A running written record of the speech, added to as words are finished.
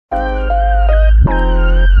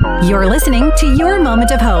You're listening to Your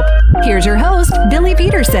Moment of Hope. Here's your host, Billy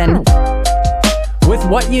Peterson. With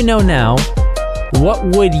what you know now, what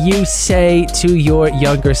would you say to your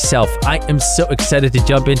younger self? I am so excited to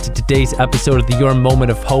jump into today's episode of the Your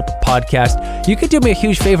Moment of Hope podcast. You could do me a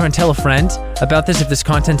huge favor and tell a friend about this. If this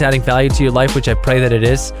content adding value to your life, which I pray that it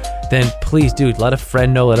is, then please, dude, let a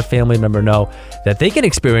friend know, let a family member know that they can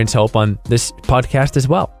experience hope on this podcast as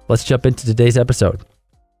well. Let's jump into today's episode.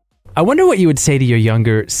 I wonder what you would say to your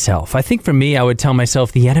younger self. I think for me, I would tell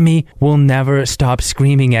myself the enemy will never stop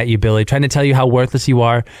screaming at you, Billy, trying to tell you how worthless you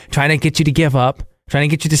are, trying to get you to give up, trying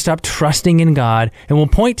to get you to stop trusting in God, and will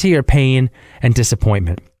point to your pain and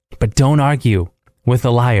disappointment. But don't argue with a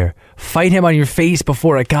liar. Fight him on your face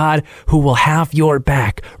before a God who will have your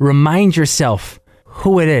back. Remind yourself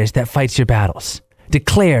who it is that fights your battles.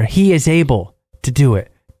 Declare he is able to do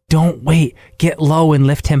it. Don't wait. Get low and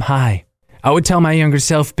lift him high. I would tell my younger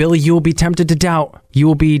self, Billy, you will be tempted to doubt. You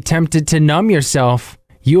will be tempted to numb yourself.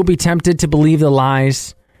 You will be tempted to believe the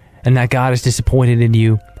lies and that God is disappointed in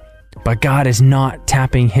you. But God is not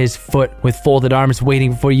tapping his foot with folded arms,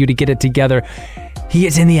 waiting for you to get it together. He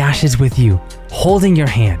is in the ashes with you, holding your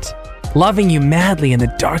hand, loving you madly in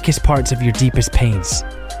the darkest parts of your deepest pains.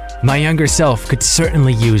 My younger self could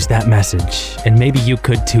certainly use that message, and maybe you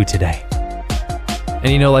could too today.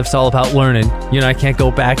 And you know, life's all about learning. You know, I can't go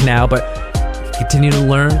back now, but continue to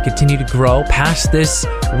learn, continue to grow, pass this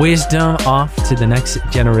wisdom off to the next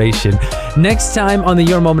generation. Next time on the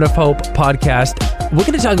Your Moment of Hope podcast, we're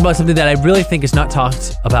going to talk about something that I really think is not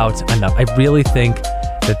talked about enough. I really think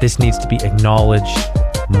that this needs to be acknowledged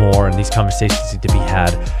more and these conversations need to be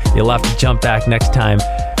had. You'll have to jump back next time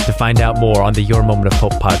to find out more on the Your Moment of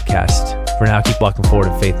Hope podcast. For now, keep walking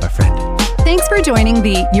forward in faith, my friend. Thanks for joining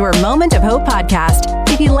the Your Moment of Hope podcast.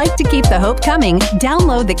 If you'd like to keep the hope coming,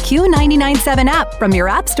 download the Q997 app from your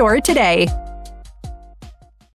app store today.